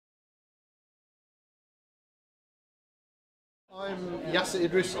I'm Yasir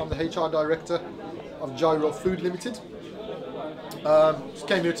Idris. I'm the HR Director of Giro Food Limited. Just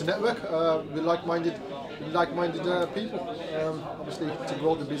came here to network with like-minded people, obviously to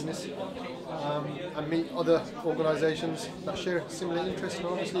grow the business and meet other organisations that share similar interests and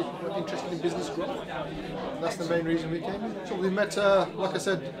obviously are interested in business growth. That's the main reason we came here. So we met, like I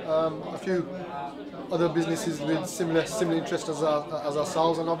said, a few other businesses with similar interests as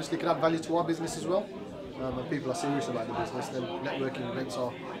ourselves, and obviously can add value to our business as well. And people are serious about the business, then networking events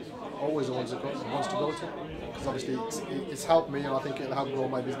are always the ones to go to, because obviously it's helped me, and I think it'll help grow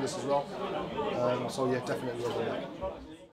my business as well. So yeah, definitely will do that.